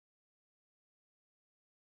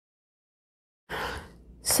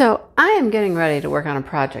So I am getting ready to work on a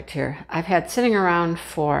project here I've had sitting around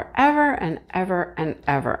forever and ever and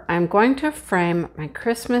ever. I'm going to frame my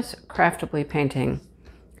Christmas Craftably painting.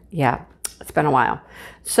 Yeah, it's been a while.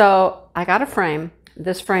 So I got a frame.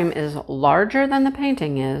 This frame is larger than the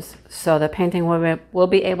painting is, so the painting will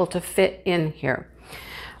be able to fit in here.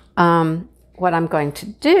 What I'm going to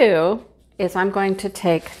do is I'm going to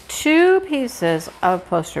take 2 pieces of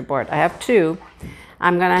poster board. I have 2.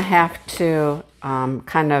 I'm going to have to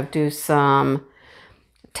kind of do some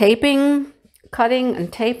taping, cutting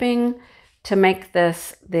and taping to make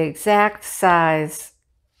this the exact size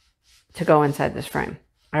to go inside this frame.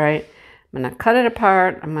 All right, I'm going to cut it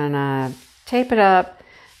apart. I'm going to tape it up.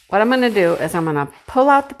 What I'm going to do is I'm going to pull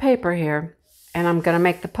out the paper here and I'm going to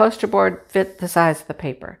make the poster board fit the size of the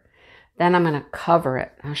paper. Then I'm going to cover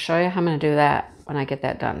it. I'll show you how I'm going to do that when I get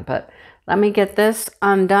that done. But let me get this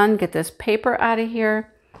undone, get this paper out of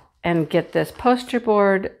here, and get this poster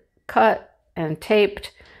board cut and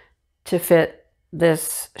taped to fit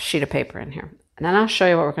this sheet of paper in here. And then I'll show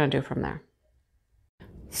you what we're going to do from there.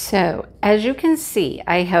 So as you can see,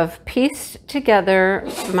 I have pieced together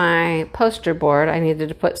my poster board. I needed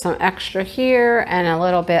to put some extra here and a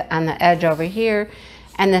little bit on the edge over here.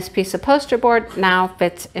 And this piece of poster board now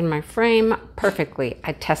fits in my frame perfectly.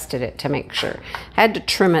 I tested it to make sure. I had to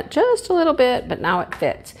trim it just a little bit, but now it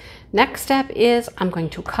fits. Next step is I'm going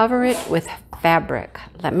to cover it with fabric.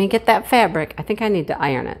 Let me get that fabric. I think I need to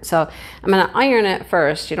iron it. So I'm going to iron it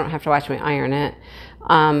first. You don't have to watch me iron it.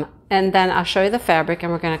 And then I'll show you the fabric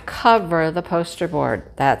and we're going to cover the poster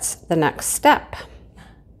board. That's the next step.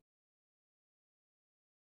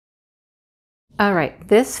 All right,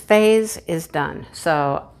 this phase is done.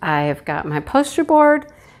 So I've got my poster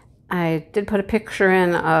board. I did put a picture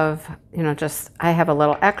in of, just I have a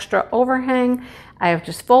little extra overhang. I have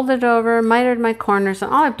just folded over, mitered my corners,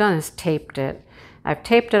 and all I've done is taped it. I've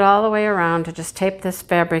taped it all the way around to just tape this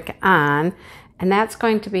fabric on, and that's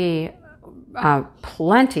going to be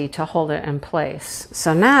plenty to hold it in place.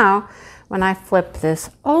 So now when I flip this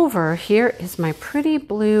over, here is my pretty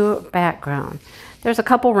blue background. There's a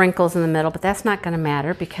couple wrinkles in the middle, but that's not going to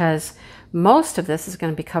matter because most of this is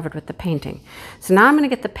going to be covered with the painting. So now I'm going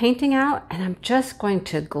to get the painting out and I'm just going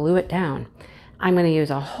to glue it down. I'm going to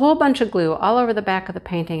use a whole bunch of glue all over the back of the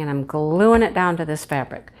painting and I'm gluing it down to this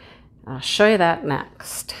fabric. I'll show you that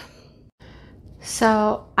next.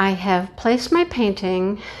 So I have placed my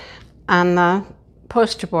painting on the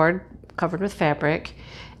poster board covered with fabric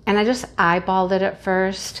and I just eyeballed it at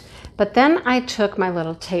first, but then I took my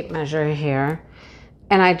little tape measure here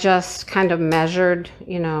and I just kind of measured,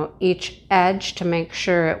 each edge to make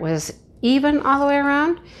sure it was even all the way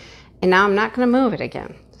around. And now I'm not going to move it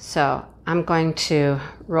again. So I'm going to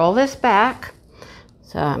roll this back.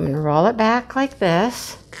 So I'm going to roll it back like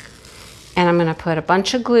this. And I'm going to put a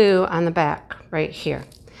bunch of glue on the back right here.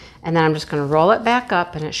 And then I'm just going to roll it back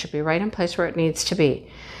up and it should be right in place where it needs to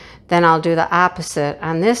be. Then I'll do the opposite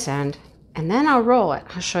on this end. And then I'll roll it.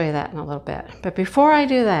 I'll show you that in a little bit. But before I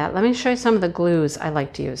do that, let me show you some of the glues I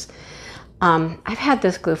like to use. I've had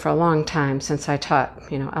this glue for a long time since I taught,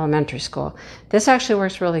 elementary school. This actually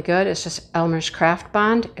works really good. It's just Elmer's Craft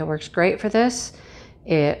Bond. It works great for this.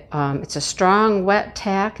 It's a strong, wet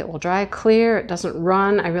tack. It will dry clear. It doesn't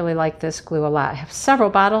run. I really like this glue a lot. I have several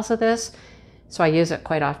bottles of this, so I use it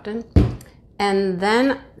quite often. And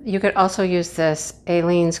then you could also use this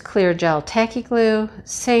Aleene's Clear Gel Tacky Glue.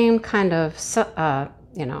 Same kind of,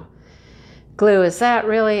 glue as that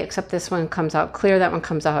really, except this one comes out clear. That one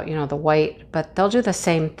comes out, the white. But they'll do the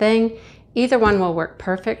same thing. Either one will work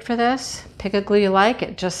perfect for this. Pick a glue you like.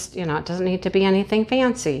 It just, it doesn't need to be anything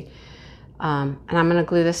fancy. And I'm going to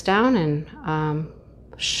glue this down and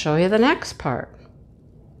show you the next part.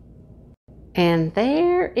 And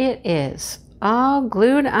there it is, all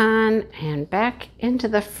glued on and back into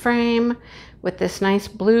the frame with this nice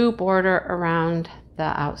blue border around the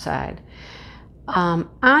outside.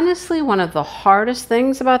 Honestly, one of the hardest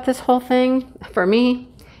things about this whole thing for me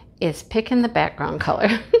is picking the background color.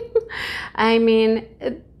 I mean,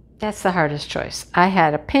 that's the hardest choice. I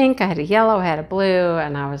had a pink, I had a yellow, I had a blue,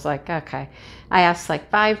 and I was like, okay. I asked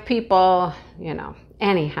like 5 people,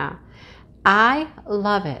 anyhow. I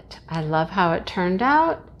love it. I love how it turned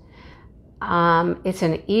out. It's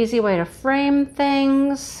an easy way to frame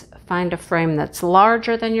things. Find a frame that's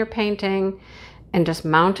larger than your painting and just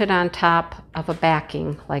mount it on top of a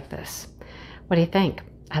backing like this. What do you think?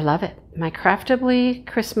 I love it. My Craftably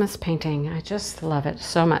Christmas painting. I just love it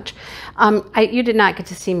so much. You did not get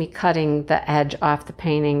to see me cutting the edge off the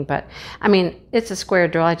painting, but I mean, it's a square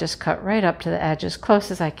drill. I just cut right up to the edge as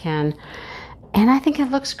close as I can. And I think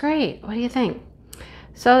it looks great. What do you think?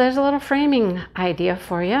 So there's a little framing idea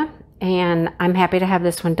for you. And I'm happy to have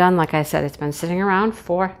this one done. Like I said, it's been sitting around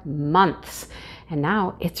for months. And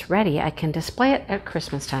now it's ready. I can display it at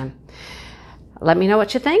Christmas time. Let me know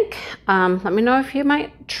what you think. Let me know if you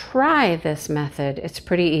might try this method. It's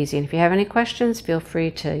pretty easy. And if you have any questions, feel free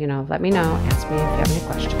to, let me know. Ask me if you have any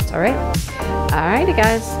questions, all right? All righty,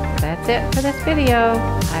 guys. That's it for this video.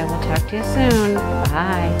 I will talk to you soon.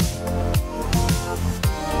 Bye.